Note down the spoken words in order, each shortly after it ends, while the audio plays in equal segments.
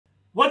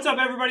What's up,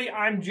 everybody?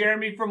 I'm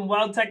Jeremy from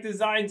Weldtec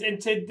Designs, and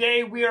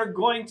today we are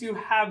going to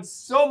have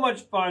so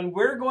much fun.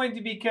 We're going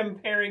to be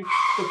comparing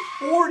the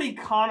Ford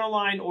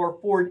Econoline or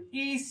Ford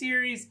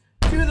E-Series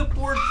to the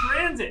Ford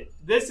Transit.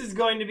 This is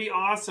going to be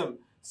awesome.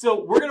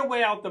 So we're going to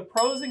weigh out the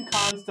pros and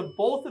cons to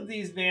both of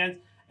these vans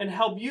and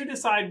help you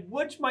decide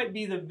which might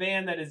be the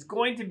van that is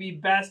going to be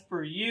best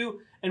for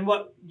you and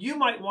what you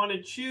might want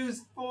to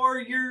choose for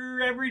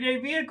your everyday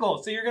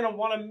vehicle. So you're going to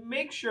want to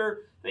make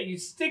sure that you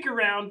stick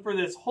around for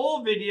this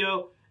whole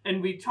video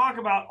and we talk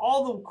about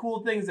all the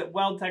cool things that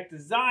Weldtec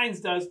Designs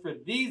does for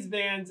these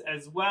vans,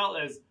 as well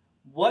as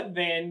what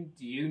van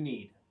do you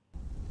need.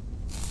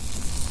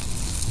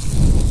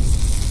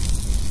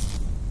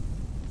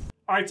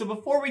 All right, so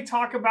before we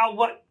talk about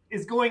what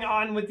is going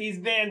on with these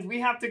vans,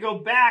 we have to go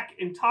back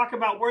and talk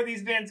about where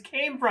these vans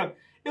came from.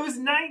 It was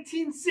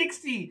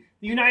 1960.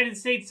 The United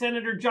States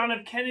Senator John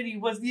F. Kennedy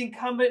was the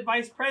incumbent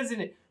vice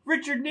president.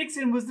 Richard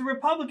Nixon was the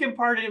Republican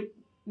Party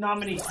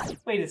nominee.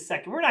 Wait a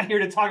second, we're not here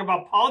to talk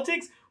about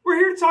politics. We're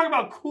here to talk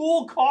about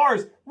cool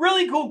cars,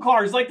 really cool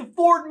cars, like the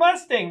Ford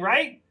Mustang,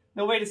 right?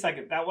 No, wait a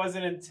second, that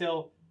wasn't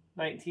until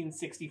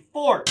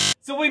 1964.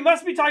 So we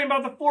must be talking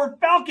about the Ford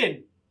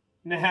Falcon.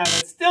 Nah,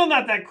 that's still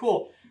not that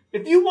cool.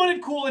 If you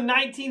wanted cool in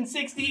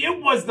 1960, it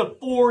was the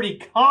Ford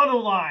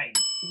Econoline.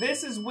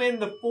 This is when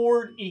the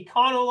Ford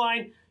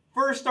Econoline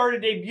first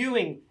started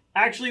debuting.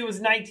 Actually, it was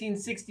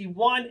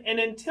 1961, and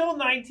until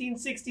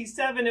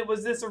 1967, it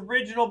was this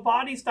original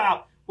body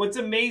style. What's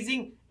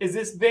amazing is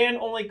this van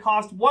only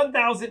cost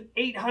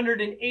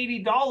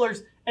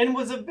 $1,880 and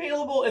was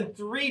available in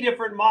 3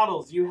 different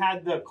models. You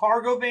had the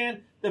cargo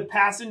van, the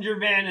passenger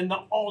van, and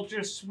the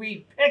ultra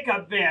sweet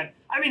pickup van.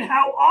 I mean,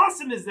 how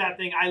awesome is that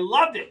thing? I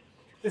loved it.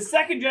 The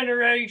second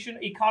generation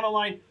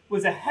Econoline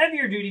was a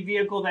heavier duty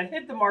vehicle that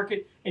hit the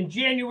market in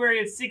January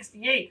of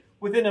 '68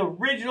 with an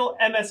original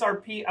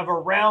MSRP of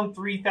around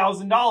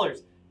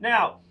 $3,000.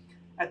 Now,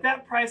 at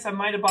that price, I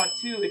might have bought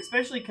 2,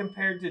 especially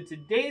compared to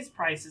today's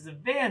prices of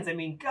vans. I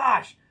mean,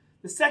 gosh,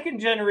 the second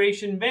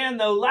generation van,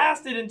 though,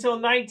 lasted until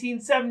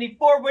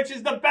 1974, which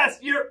is the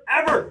best year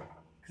ever,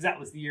 because that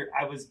was the year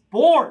I was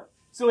born.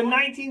 So in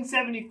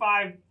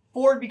 1975,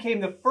 Ford became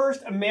the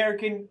first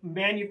American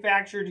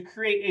manufacturer to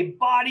create a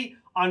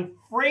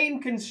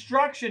body-on-frame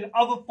construction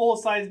of a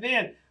full-size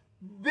van.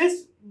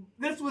 This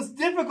was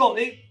difficult.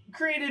 It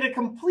created a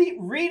complete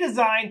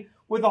redesign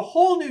with a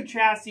whole new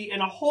chassis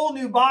and a whole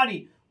new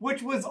body,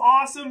 which was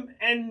awesome,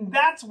 and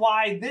that's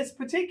why this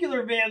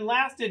particular van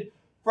lasted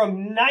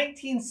from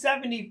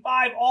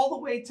 1975 all the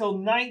way till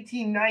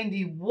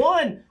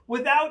 1991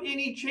 without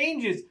any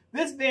changes.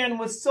 This van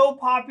was so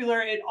popular,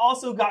 it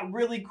also got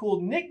really cool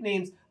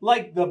nicknames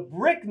like the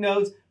Brick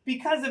Nose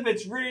because of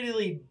its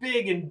really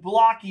big and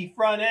blocky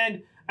front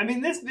end. I mean,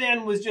 this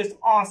van was just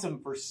awesome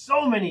for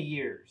so many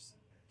years.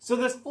 So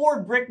this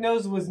Ford Brick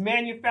Nose was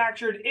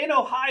manufactured in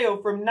Ohio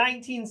from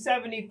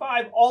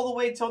 1975 all the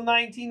way till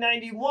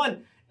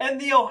 1991. And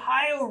the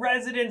Ohio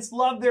residents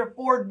loved their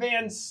Ford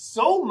vans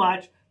so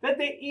much that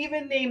they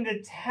even named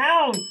a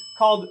town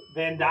called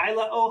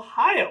Vandalia,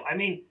 Ohio. I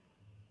mean,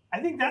 I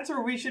think that's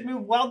where we should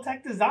move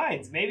Weldtec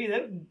Designs. Maybe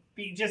that would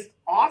be just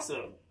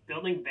awesome.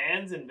 Building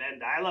vans in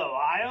Vandalia,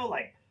 Ohio?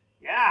 Like,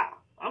 yeah,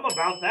 I'm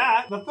about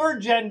that. The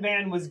third gen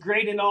van was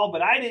great and all,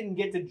 but I didn't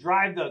get to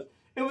drive those.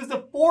 It was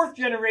the 4th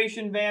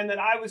generation van that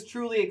I was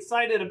truly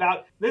excited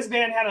about. This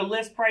van had a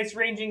list price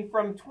ranging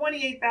from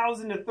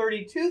 $28,000 to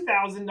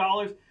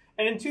 $32,000.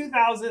 And in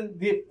 2000,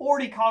 the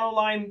Ford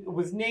Econoline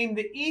was named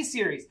the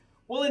E-Series.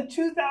 Well, in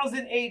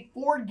 2008,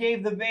 Ford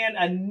gave the van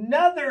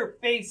another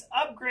face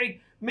upgrade,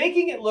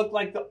 making it look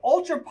like the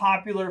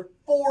ultra-popular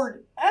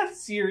Ford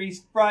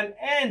F-Series front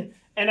end.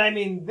 And I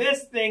mean,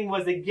 this thing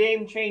was a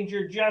game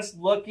changer, just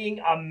looking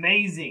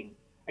amazing.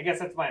 I guess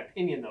that's my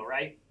opinion though,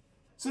 right?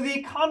 So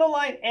the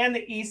Econoline and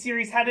the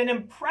E-Series had an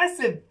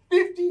impressive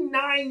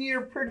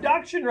 59-year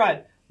production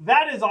run.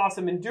 That is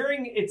awesome. And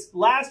during its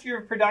last year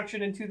of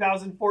production in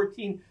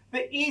 2014,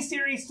 the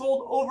E-Series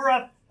sold over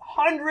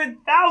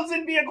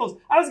 100,000 vehicles.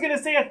 I was going to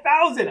say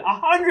 1,000,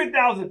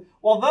 100,000.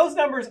 While those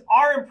numbers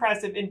are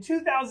impressive, in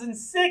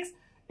 2006,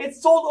 it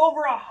sold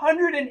over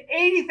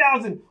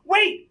 180,000.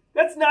 Wait,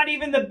 that's not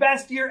even the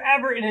best year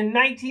ever. And in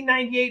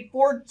 1998,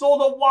 Ford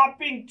sold a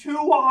whopping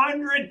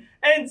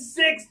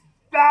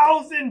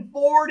 206,000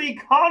 Ford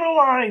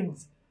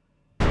Econolines.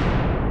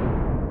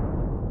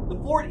 The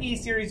Ford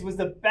E-Series was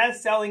the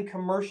best-selling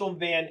commercial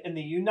van in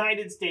the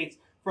United States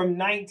from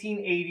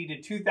 1980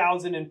 to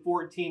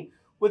 2014,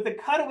 with the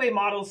cutaway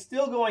models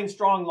still going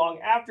strong long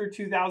after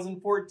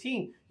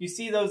 2014. You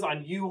see those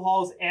on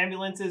U-Hauls,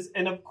 ambulances,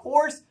 and of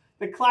course,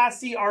 the Class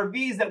C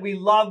RVs that we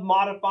love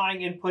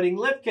modifying and putting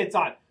lift kits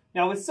on.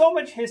 Now, with so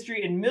much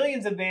history and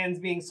millions of vans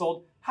being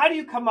sold, how do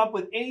you come up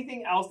with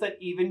anything else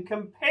that even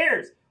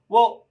compares?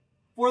 Well,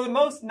 for the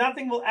most,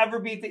 nothing will ever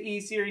beat the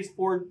E-Series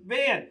Ford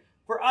van.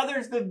 For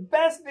others, the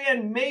best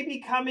van may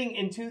be coming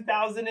in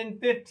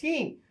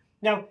 2015.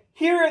 Now,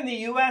 here in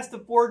the US, the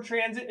Ford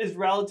Transit is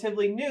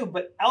relatively new,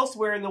 but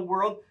elsewhere in the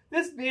world,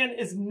 this van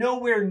is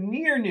nowhere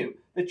near new.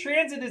 The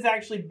Transit has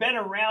actually been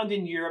around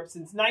in Europe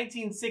since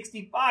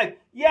 1965.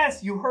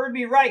 Yes, you heard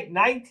me right,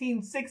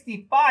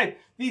 1965.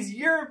 These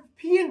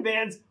European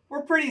vans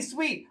were pretty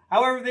sweet.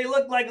 However, they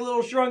look like a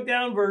little shrunk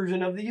down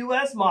version of the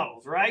US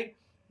models, right?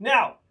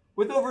 Now,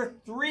 with over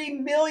 3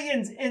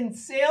 million in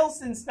sales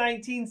since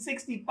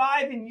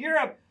 1965 in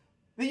Europe,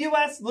 the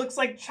US looks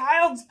like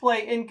child's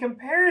play in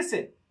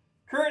comparison.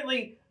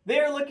 Currently, they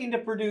are looking to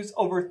produce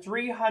over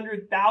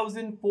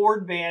 300,000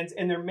 Ford vans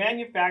in their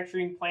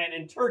manufacturing plant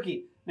in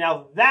Turkey.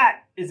 Now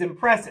that is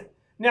impressive.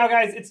 Now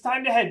guys, it's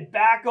time to head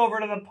back over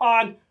to the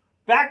pond,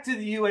 back to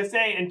the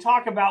USA, and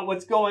talk about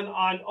what's going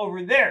on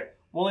over there.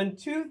 Well, in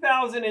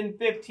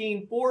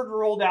 2015, Ford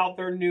rolled out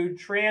their new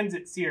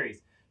Transit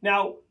series.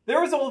 Now,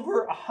 there was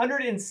over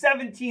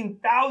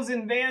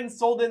 117,000 vans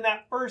sold in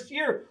that first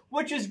year,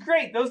 which is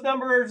great. Those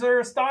numbers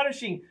are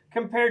astonishing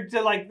compared to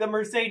like the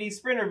Mercedes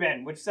Sprinter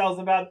van, which sells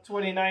about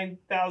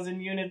 29,000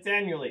 units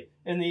annually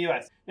in the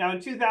US. Now, in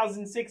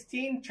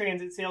 2016,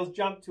 Transit sales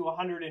jumped to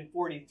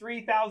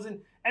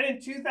 143,000, and in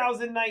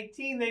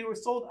 2019, they were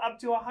sold up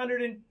to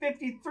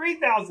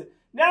 153,000.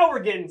 Now we're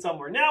getting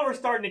somewhere. Now we're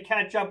starting to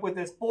catch up with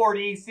this Ford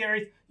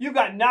E-Series. You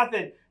got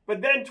nothing. But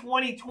then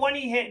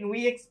 2020 hit and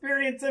we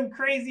experienced some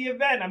crazy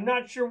event. I'm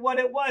not sure what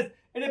it was.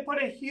 And it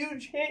put a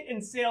huge hit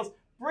in sales,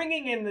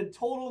 bringing in the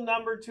total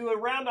number to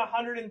around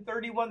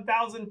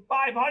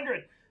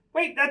 131,500.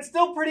 Wait, that's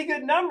still pretty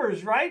good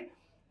numbers, right?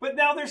 But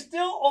now they're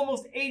still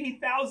almost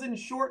 80,000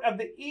 short of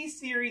the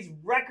E-Series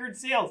record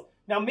sales.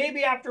 Now,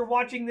 maybe after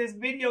watching this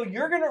video,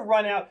 you're going to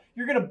run out,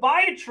 you're going to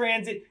buy a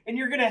Transit, and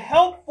you're going to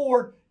help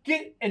Ford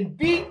get and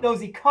beat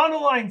those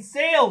Econoline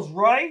sales,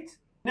 right?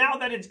 Now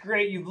that it's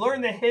great, you've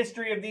learned the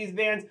history of these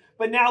vans,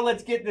 but now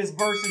let's get this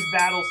versus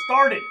battle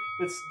started.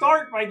 Let's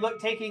start by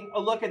taking a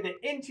look at the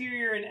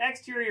interior and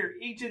exterior of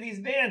each of these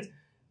vans.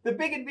 The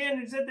big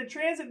advantage that the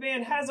Transit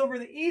van has over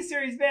the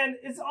E-Series van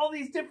is all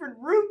these different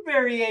roof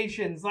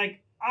variations.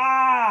 Like,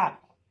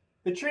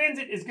 the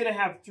Transit is going to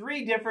have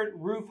 3 different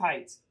roof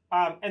heights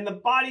and the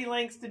body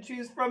lengths to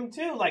choose from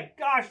too. Like,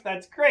 gosh,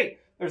 that's great.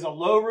 There's a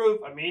low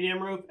roof, a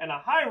medium roof, and a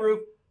high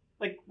roof.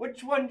 Like,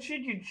 which one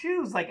should you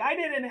choose? Like, I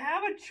didn't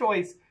have a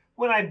choice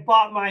when I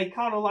bought my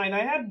Econoline.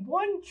 I had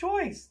one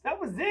choice. That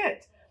was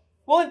it.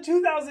 Well, in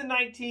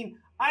 2019,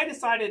 I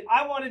decided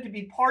I wanted to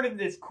be part of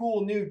this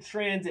cool new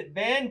Transit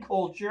van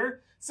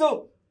culture.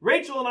 So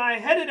Rachel and I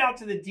headed out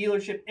to the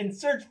dealership and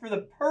searched for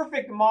the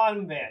perfect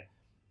mom van.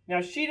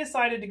 Now, she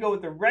decided to go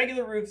with the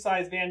regular roof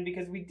size van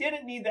because we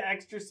didn't need the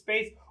extra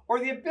space or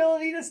the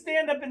ability to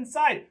stand up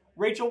inside.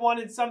 Rachel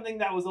wanted something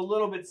that was a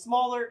little bit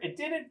smaller, it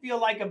didn't feel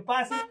like a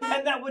bus,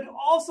 and that would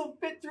also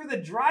fit through the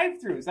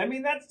drive-thrus. I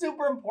mean, that's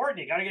super important.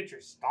 You gotta get your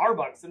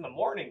Starbucks in the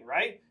morning,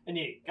 right? And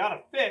you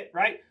gotta fit,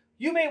 right?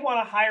 You may want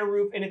a higher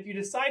roof, and if you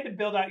decide to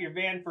build out your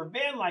van for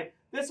van life,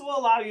 this will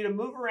allow you to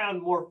move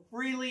around more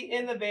freely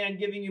in the van,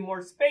 giving you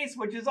more space,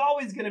 which is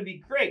always gonna be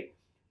great.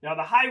 Now,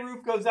 the high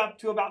roof goes up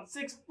to about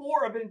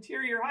 6'4" of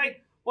interior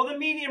height, while the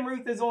medium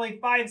roof is only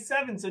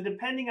 5'7", so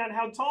depending on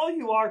how tall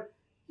you are,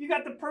 you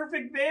got the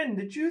perfect van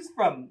to choose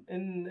from.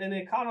 In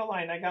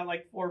Econoline, I got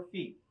like 4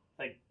 feet.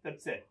 Like,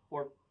 that's it,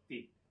 4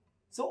 feet.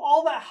 So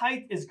all that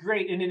height is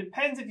great, and it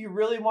depends if you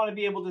really want to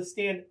be able to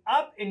stand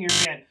up in your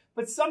van.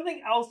 But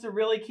something else to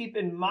really keep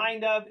in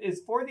mind of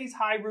is for these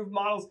high roof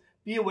models,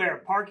 be aware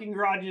of parking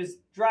garages,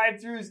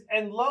 drive-thrus,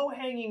 and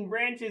low-hanging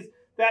branches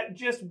that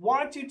just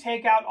want to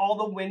take out all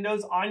the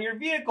windows on your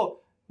vehicle.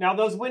 Now,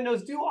 those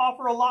windows do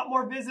offer a lot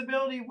more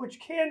visibility,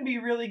 which can be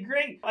really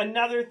great.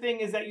 Another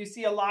thing is that you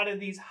see a lot of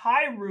these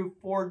high roof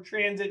Ford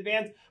Transit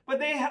vans, but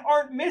they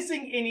aren't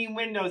missing any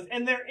windows,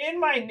 and they're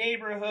in my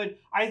neighborhood.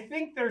 I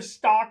think they're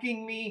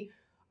stalking me.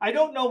 I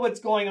don't know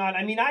what's going on.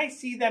 I mean, I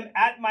see them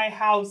at my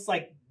house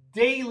like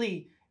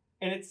daily,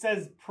 and it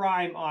says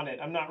Prime on it.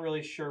 I'm not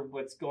really sure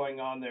what's going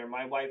on there.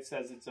 My wife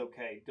says it's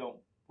okay. Don't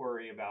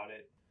worry about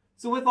it.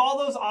 So with all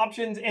those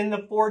options in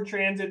the Ford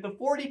Transit, the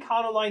Ford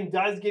Econoline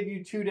does give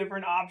you 2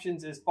 different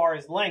options as far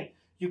as length.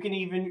 You can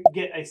even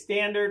get a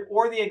standard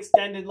or the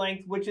extended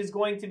length, which is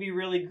going to be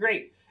really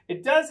great.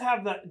 It doesn't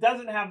have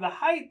the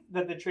height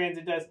that the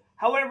Transit does.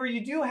 However,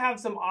 you do have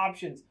some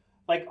options,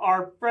 like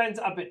our friends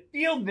up at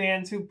Field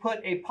Vans who put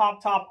a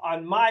pop top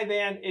on my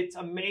van. It's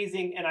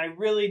amazing, and I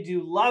really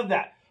do love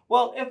that.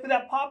 Well, if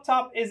that pop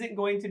top isn't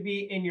going to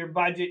be in your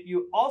budget,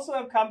 you also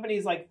have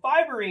companies like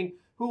Fiberine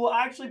who will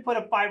actually put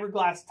a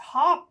fiberglass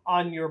top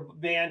on your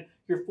van,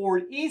 your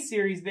Ford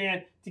E-Series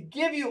van, to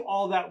give you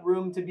all that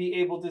room to be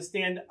able to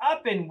stand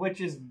up in,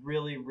 which is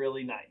really,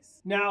 really nice.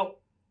 Now,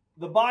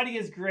 the body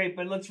is great,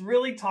 but let's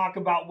really talk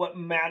about what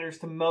matters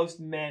to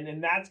most men,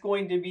 and that's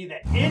going to be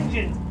the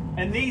engines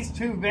and these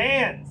 2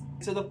 vans.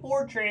 So the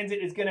Ford Transit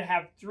is going to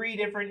have 3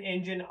 different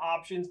engine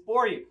options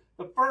for you.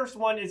 The first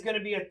one is going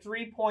to be a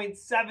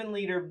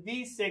 3.7-liter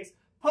V6,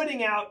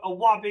 putting out a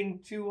whopping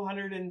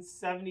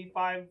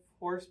 275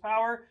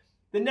 horsepower.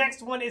 The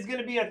next one is going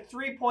to be a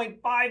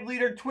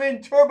 3.5-liter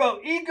twin-turbo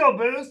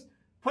EcoBoost.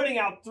 putting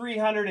out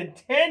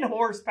 310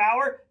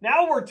 horsepower.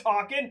 Now we're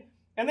talking.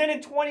 And then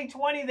in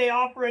 2020, they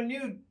offer a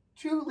new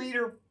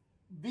 2-liter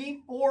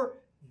V4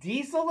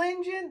 diesel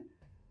engine.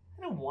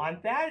 I don't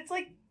want that. It's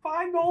like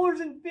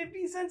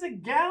 $5.50 a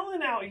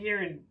gallon out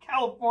here in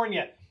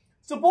California.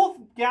 So both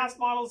gas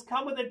models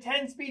come with a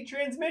 10-speed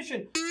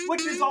transmission,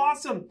 which is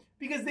awesome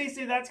because they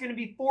say that's going to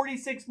be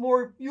 46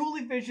 more fuel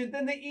efficient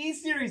than the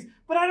E-Series.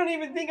 But I don't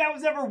even think I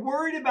was ever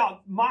worried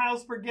about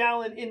miles per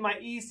gallon in my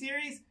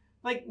E-Series.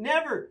 Like,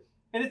 never.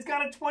 And it's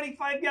got a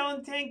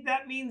 25-gallon tank.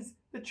 That means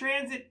the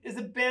Transit is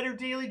a better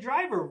daily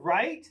driver,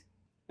 right?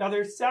 Now,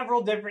 there's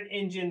several different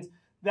engines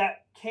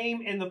that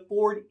came in the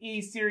Ford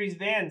E-Series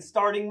van,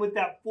 starting with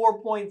that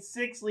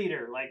 4.6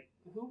 liter. Like,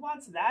 who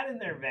wants that in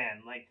their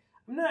van? Like,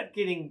 I'm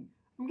getting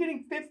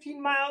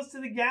 15 miles to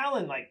the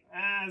gallon. Like,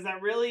 is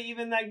that really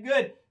even that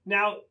good?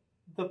 Now,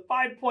 the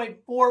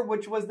 5.4,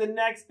 which was the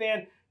next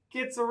van,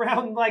 gets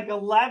around like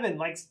 11.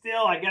 Like,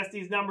 still, I guess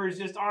these numbers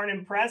just aren't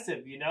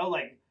impressive, you know?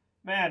 Like,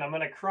 man, I'm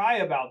going to cry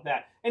about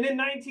that. And in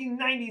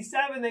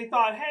 1997, they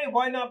thought, hey,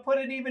 why not put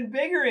an even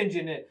bigger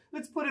engine in it?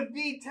 Let's put a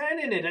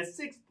V10 in it, a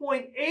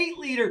 6.8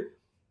 liter.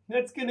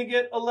 That's going to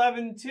get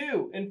 11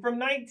 too. And from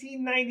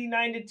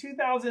 1999 to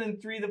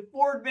 2003, the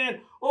Ford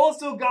van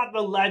also got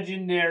the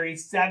legendary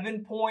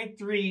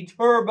 7.3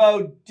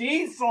 turbo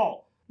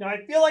diesel. Now,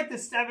 I feel like the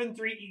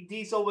 7.3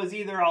 diesel was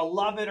either a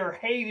love it or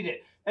hate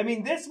it. I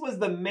mean, this was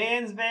the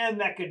man's van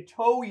that could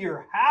tow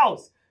your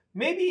house,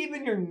 maybe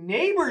even your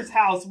neighbor's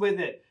house with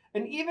it.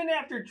 And even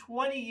after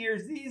 20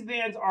 years, these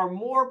vans are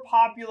more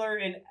popular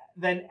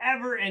than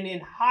ever and in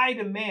high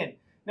demand.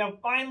 Now,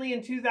 finally,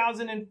 in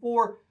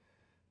 2004,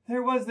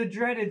 there was the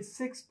dreaded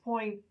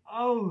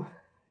 6.0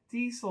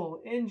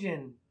 diesel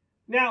engine.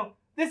 Now,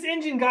 this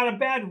engine got a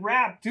bad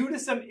rap due to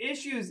some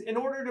issues in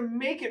order to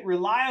make it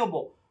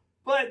reliable.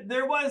 But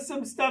there was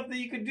some stuff that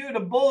you could do to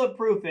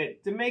bulletproof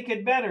it, to make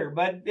it better.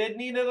 But it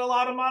needed a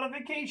lot of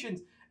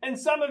modifications. And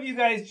some of you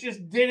guys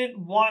just didn't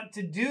want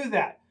to do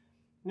that.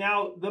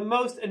 Now, the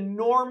most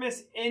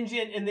enormous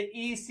engine in the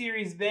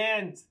E-Series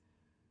vans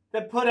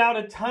that put out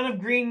a ton of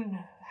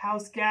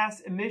greenhouse gas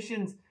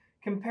emissions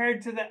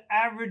compared to the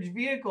average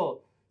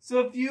vehicle. So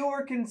if you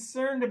were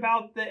concerned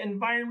about the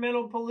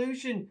environmental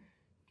pollution,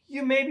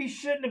 you maybe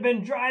shouldn't have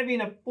been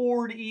driving a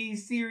Ford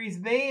E-Series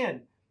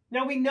van.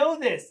 Now, we know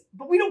this,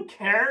 but we don't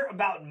care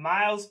about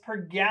miles per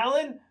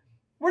gallon.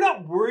 We're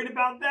not worried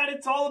about that.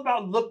 It's all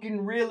about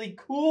looking really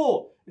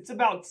cool. It's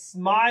about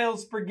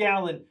miles per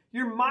gallon.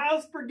 Your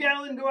miles per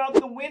gallon go out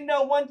the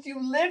window once you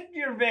lift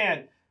your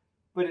van.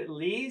 But at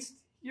least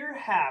you're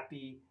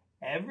happy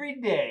every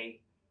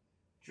day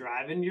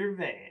driving your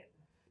van.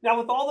 Now,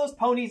 with all those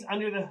ponies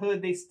under the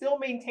hood, they still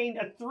maintained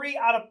a 3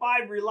 out of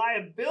 5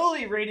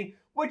 reliability rating,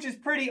 which is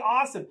pretty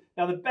awesome.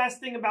 Now, the best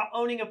thing about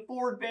owning a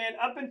Ford van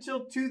up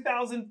until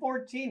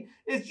 2014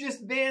 is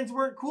just vans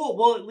weren't cool.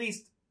 Well, at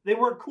least they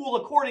weren't cool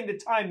according to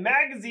Time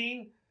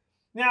magazine.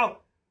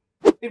 Now,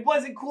 it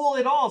wasn't cool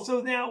at all.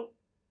 So now,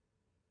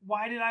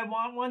 why did I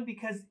want one?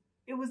 Because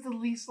it was the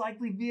least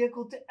likely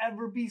vehicle to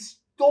ever be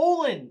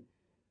stolen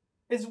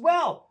as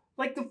well.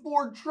 Like the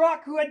Ford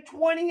truck, who had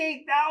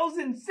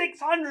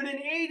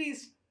 28,680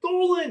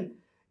 stolen.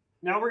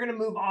 Now we're going to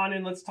move on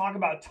and let's talk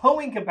about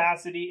towing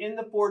capacity in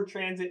the Ford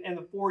Transit and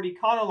the Ford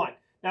Econoline.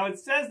 Now it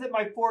says that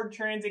my Ford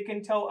Transit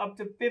can tow up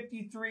to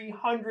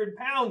 5,300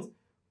 pounds,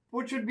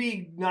 which would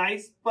be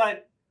nice,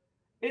 but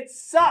it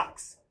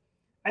sucks.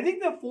 I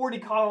think the Ford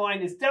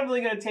Econoline is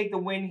definitely going to take the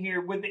win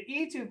here with the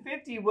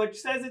E250,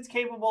 which says it's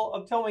capable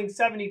of towing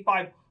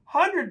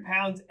 7,500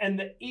 pounds, and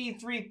the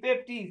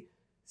E350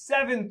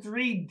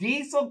 7.3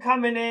 diesel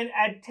coming in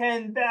at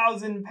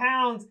 10,000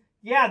 pounds.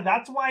 Yeah,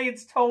 that's why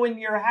it's towing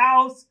your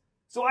house.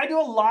 So I do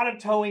a lot of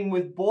towing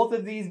with both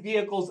of these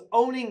vehicles,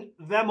 owning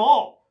them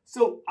all.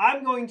 So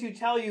I'm going to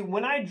tell you,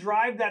 when I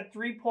drive that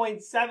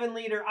 3.7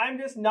 liter, I'm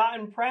just not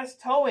impressed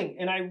towing.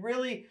 And I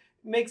really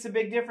makes a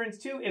big difference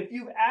too. If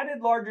you've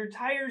added larger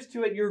tires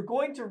to it, you're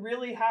going to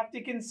really have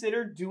to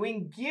consider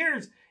doing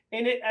gears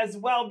in it as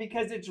well,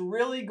 because it's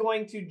really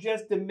going to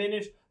just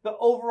diminish the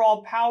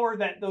overall power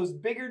that those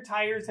bigger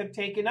tires have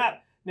taken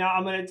up. Now,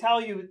 I'm going to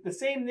tell you, the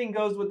same thing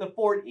goes with the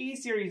Ford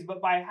E-Series, but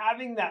by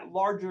having that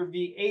larger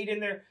V8 in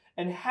there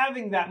and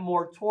having that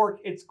more torque,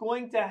 it's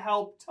going to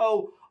help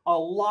tow a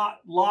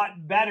lot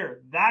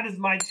better. That is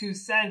my 2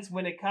 cents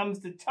when it comes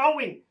to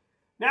towing.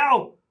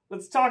 Now,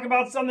 let's talk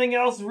about something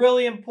else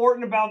really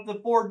important about the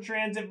Ford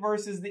Transit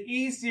versus the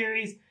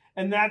E-Series,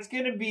 and that's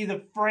going to be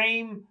the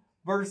frame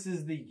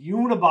versus the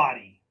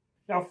unibody.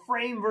 Now,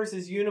 frame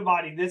versus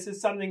unibody, this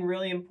is something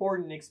really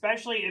important,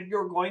 especially if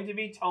you're going to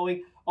be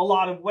towing a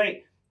lot of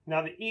weight.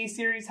 Now, the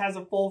E-Series has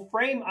a full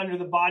frame under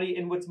the body,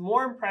 and what's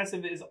more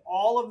impressive is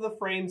all of the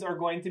frames are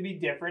going to be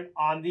different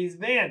on these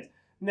vans.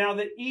 Now,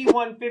 the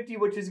E150,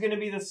 which is going to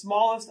be the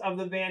smallest of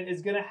the van,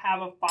 is going to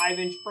have a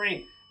 5-inch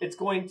frame. It's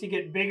going to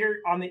get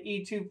bigger on the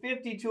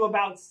E250 to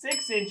about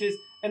 6 inches,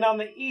 and on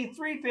the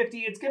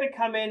E350, it's going to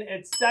come in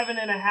at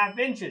 7.5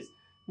 inches.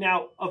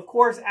 Now, of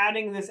course,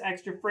 adding this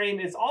extra frame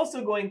is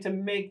also going to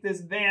make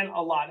this van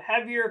a lot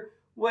heavier,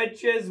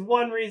 which is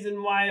one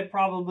reason why it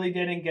probably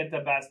didn't get the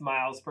best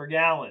miles per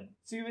gallon.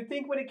 So you would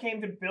think when it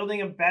came to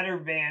building a better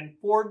van,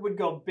 Ford would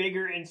go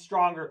bigger and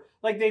stronger,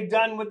 like they've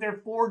done with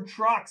their Ford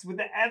trucks, with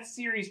the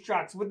F-Series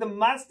trucks, with the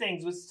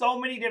Mustangs, with so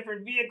many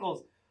different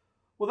vehicles.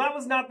 Well, that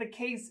was not the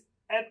case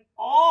at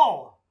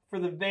all for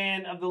the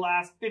van of the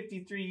last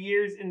 53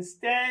 years.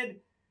 Instead,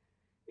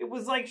 it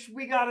was like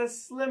we got a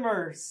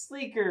slimmer,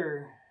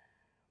 sleeker,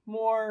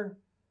 more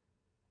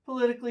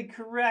politically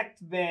correct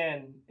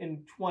van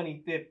in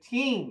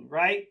 2015,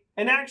 right?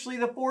 And actually,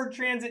 the Ford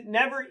Transit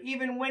never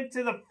even went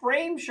to the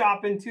frame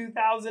shop in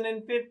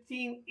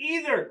 2015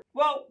 either.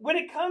 Well, when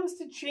it comes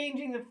to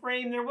changing the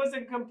frame, there was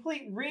a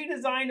complete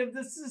redesign of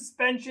the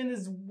suspension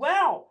as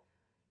well.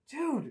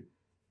 Dude,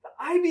 the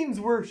I-beams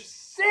were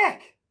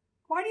sick.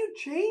 Why do you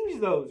change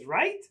those,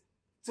 right?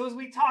 So as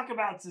we talk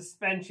about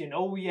suspension,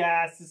 oh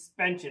yeah,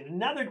 suspension,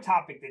 another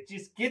topic that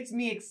just gets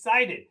me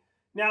excited.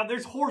 Now,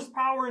 there's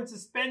horsepower and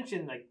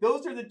suspension. Like,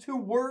 those are the two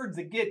words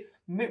that get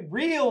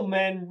real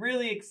men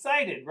really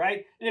excited,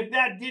 right? And if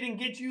that didn't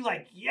get you,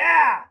 like,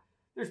 yeah,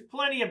 there's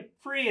plenty of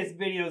Prius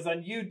videos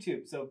on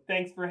YouTube. So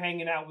thanks for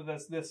hanging out with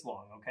us this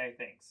long, okay?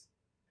 Thanks.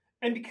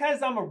 And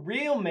because I'm a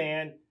real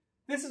man,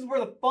 this is where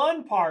the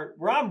fun part,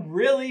 where I'm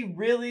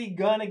really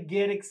gonna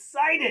get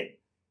excited.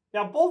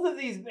 Now, both of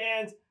these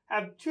vans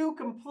have two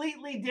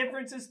completely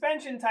different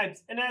suspension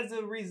types. And as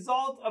a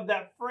result of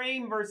that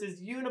frame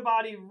versus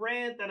unibody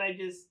rant that I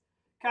just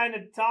kind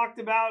of talked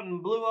about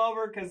and blew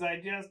over because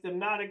I just am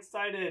not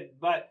excited.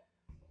 But,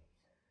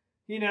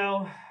 you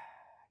know,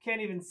 I can't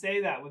even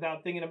say that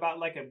without thinking about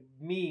like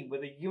me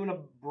with a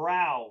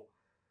unibrow.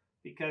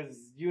 Because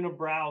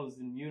unibrows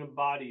and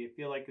unibody, I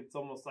feel like it's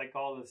almost like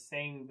all the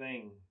same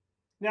thing.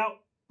 Now,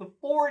 the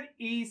Ford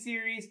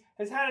E-Series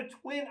has had a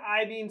twin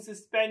I-beam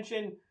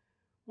suspension,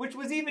 which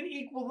was even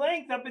equal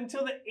length up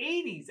until the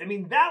 80s. I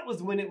mean, that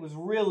was when it was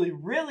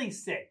really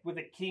sick with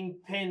a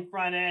kingpin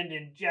front end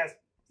and just,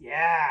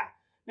 yeah.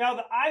 Now,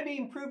 the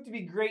I-beam proved to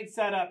be great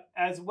setup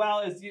as well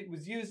as it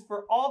was used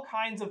for all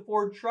kinds of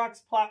Ford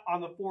trucks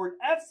on the Ford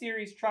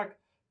F-Series truck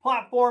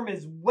platform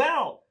as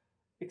well,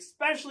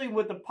 especially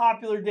with the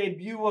popular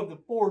debut of the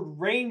Ford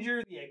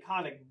Ranger, the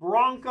iconic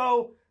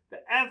Bronco, the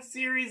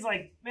F-Series.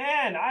 Like,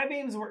 man,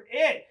 I-beams were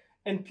it.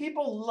 And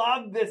people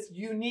loved this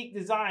unique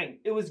design.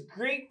 It was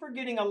great for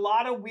getting a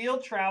lot of wheel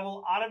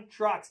travel out of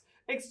trucks,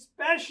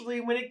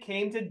 especially when it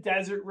came to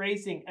desert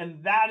racing.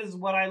 And that is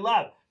what I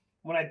love.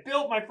 When I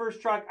built my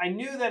first truck, I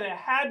knew that it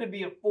had to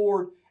be a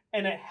Ford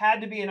and it had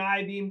to be an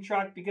I-beam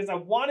truck because I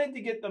wanted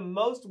to get the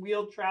most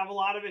wheel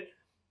travel out of it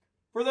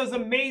for those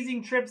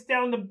amazing trips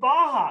down to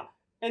Baja.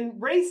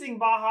 And racing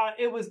Baja,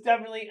 it was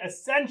definitely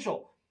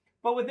essential.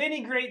 But with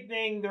any great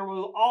thing, there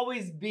will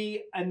always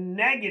be a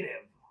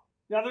negative.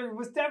 Now, there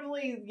was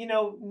definitely,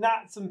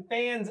 not some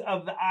fans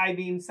of the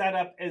I-beam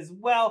setup as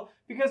well,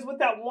 because with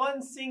that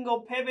one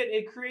single pivot,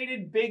 it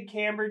created big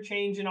camber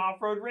change in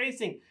off-road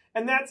racing.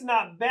 And that's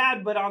not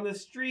bad, but on the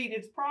street,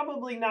 it's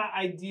probably not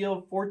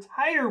ideal for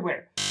tire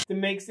wear. To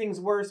make things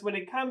worse, when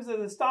it comes to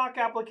the stock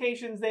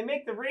applications, they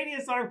make the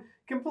radius arm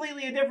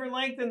completely a different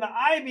length than the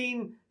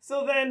I-beam,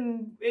 so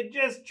then it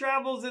just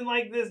travels in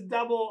like this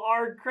double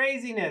arc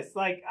craziness.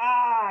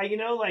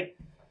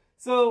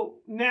 So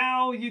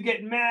now you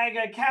get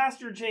MAGA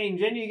caster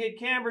change and you get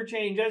camber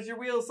change as your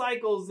wheel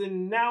cycles,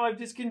 and now I've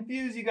just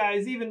confused you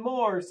guys even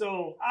more.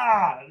 So,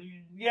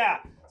 yeah.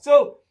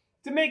 So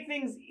to make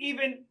things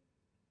even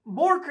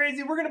more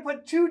crazy, we're going to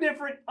put two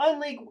different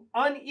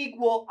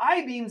unequal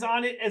I-beams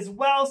on it as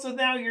well. So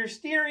now your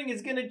steering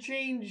is going to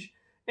change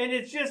and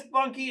it's just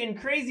funky and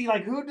crazy.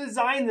 Like, who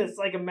designed this?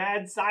 Like a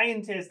mad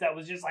scientist that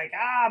was just like,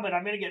 but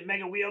I'm going to get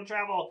mega wheel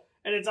travel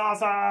and it's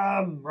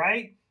awesome,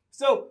 right?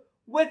 So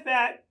with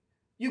that,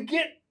 you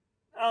get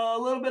a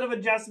little bit of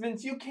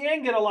adjustments. You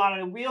can get a lot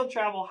of wheel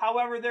travel.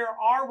 However, there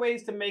are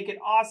ways to make it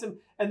awesome.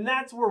 And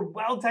that's where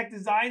Weldtec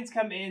Designs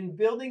come in,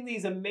 building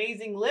these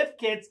amazing lift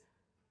kits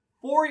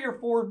for your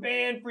Ford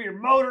van, for your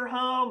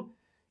motorhome,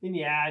 and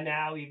yeah,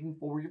 now even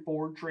for your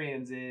Ford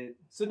Transit.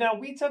 So now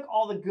we took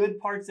all the good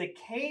parts that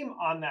came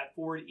on that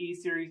Ford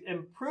E-Series and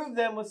improved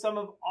them with some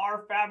of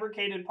our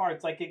fabricated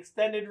parts, like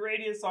extended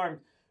radius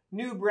arms,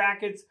 new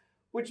brackets,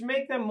 which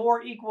make them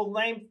more equal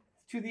length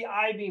to the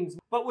I-beams.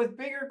 But with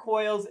bigger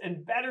coils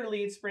and better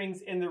lead springs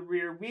in the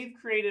rear, we've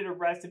created a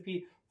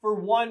recipe for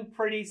one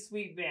pretty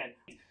sweet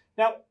van.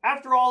 Now,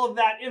 after all of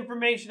that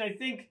information, I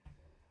think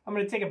I'm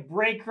going to take a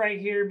break right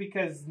here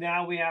because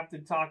now we have to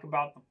talk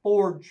about the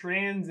Ford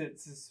Transit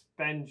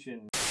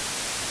suspension.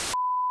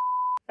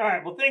 All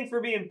right, well, thanks for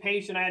being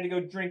patient. I had to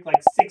go drink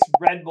like 6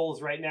 Red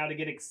Bulls right now to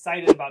get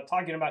excited about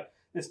talking about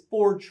this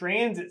Ford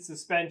Transit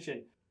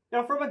suspension.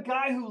 Now, from a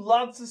guy who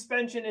loves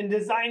suspension and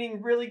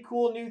designing really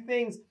cool new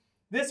things,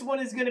 this one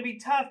is going to be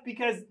tough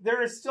because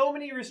there are so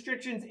many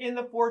restrictions in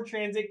the Ford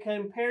Transit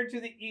compared to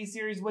the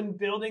E-Series when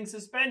building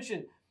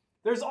suspension.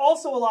 There's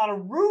also a lot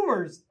of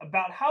rumors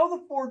about how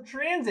the Ford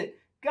Transit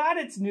got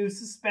its new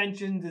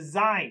suspension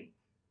design.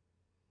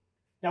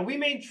 Now, we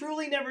may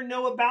truly never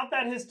know about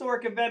that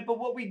historic event, but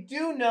what we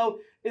do know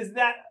is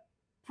that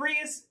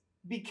Prius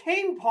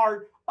became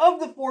part of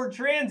the Ford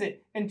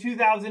Transit in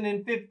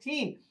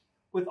 2015,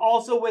 with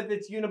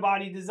its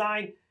unibody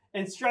design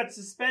and strut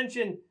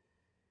suspension.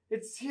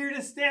 It's here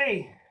to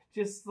stay,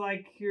 just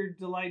like your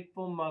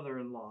delightful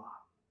mother-in-law.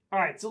 All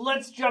right, so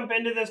let's jump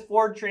into this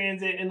Ford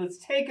Transit and let's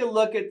take a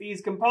look at these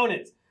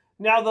components.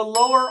 Now the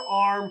lower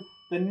arm,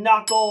 the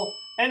knuckle,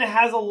 and it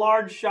has a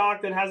large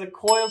shock that has a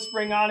coil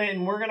spring on it,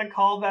 and we're gonna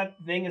call that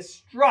thing a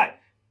strut.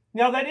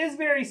 Now that is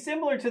very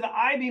similar to the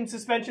I-beam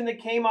suspension that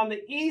came on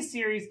the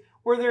E-Series,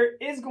 where there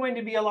is going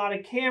to be a lot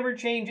of camber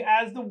change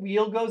as the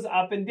wheel goes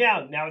up and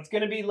down. Now it's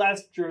going to be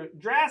less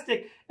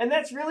drastic, and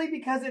that's really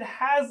because it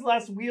has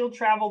less wheel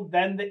travel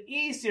than the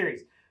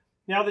E-Series.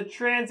 Now the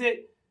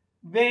Transit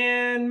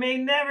van may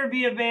never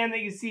be a van that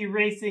you see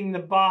racing the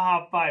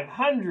Baja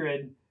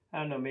 500. I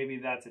don't know, maybe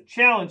that's a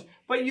challenge,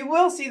 but you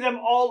will see them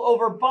all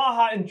over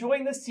Baja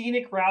enjoying the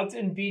scenic routes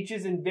and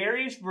beaches in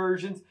various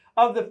versions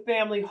of the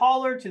family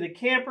hauler to the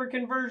camper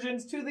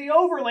conversions to the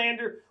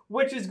overlander,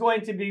 which is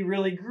going to be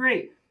really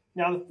great.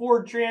 Now, the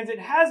Ford Transit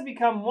has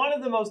become one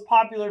of the most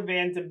popular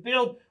vans to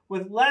build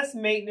with less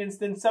maintenance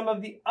than some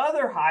of the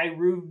other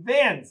high-roof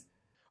vans.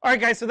 All right,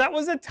 guys, so that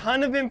was a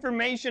ton of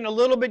information, a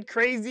little bit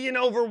crazy and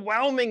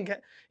overwhelming.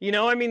 You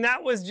know, I mean,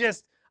 that was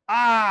just,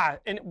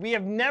 and we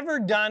have never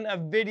done a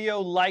video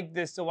like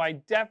this, so I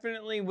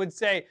definitely would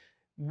say,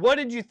 what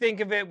did you think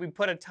of it? We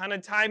put a ton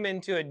of time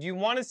into it. Do you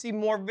want to see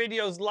more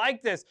videos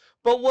like this?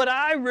 But what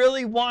I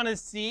really want to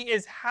see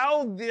is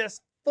how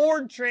this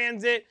Ford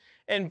Transit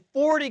and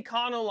Ford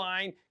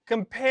Econoline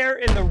compare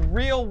in the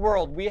real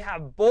world. We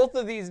have both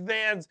of these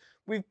vans.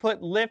 We've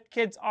put lift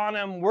kits on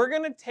them. We're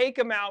going to take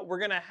them out. We're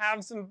going to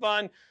have some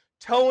fun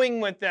towing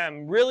with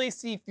them, really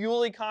see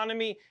fuel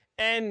economy,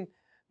 and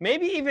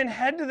maybe even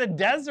head to the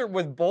desert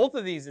with both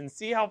of these and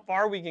see how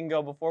far we can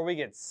go before we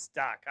get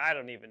stuck. I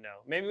don't even know.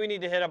 Maybe we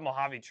need to hit up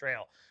Mojave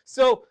Trail.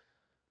 So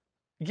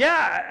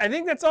yeah, I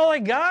think that's all I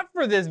got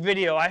for this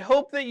video. I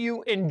hope that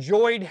you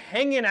enjoyed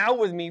hanging out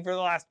with me for the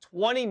last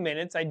 20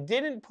 minutes. I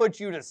didn't put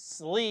you to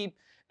sleep,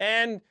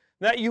 and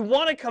that you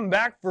want to come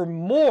back for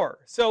more.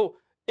 So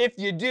if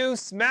you do,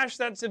 smash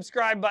that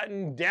subscribe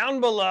button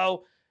down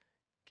below.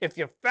 If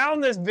you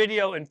found this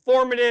video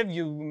informative,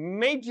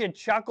 made you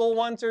chuckle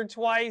once or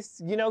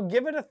twice, you know,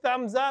 give it a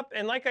thumbs up.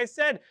 And like I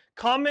said,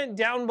 comment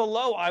down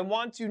below. I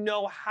want to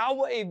know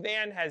how a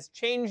van has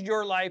changed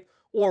your life,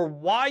 or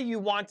why you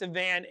want a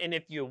van, and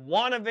if you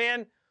want a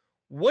van,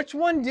 which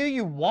one do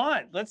you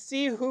want? Let's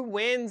see who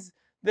wins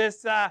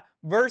this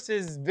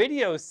versus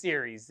video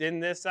series in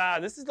this.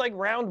 This is like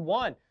round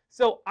 1.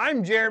 So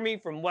I'm Jeremy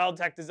from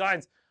Weldtec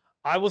Designs.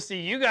 I will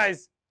see you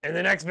guys in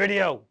the next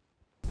video.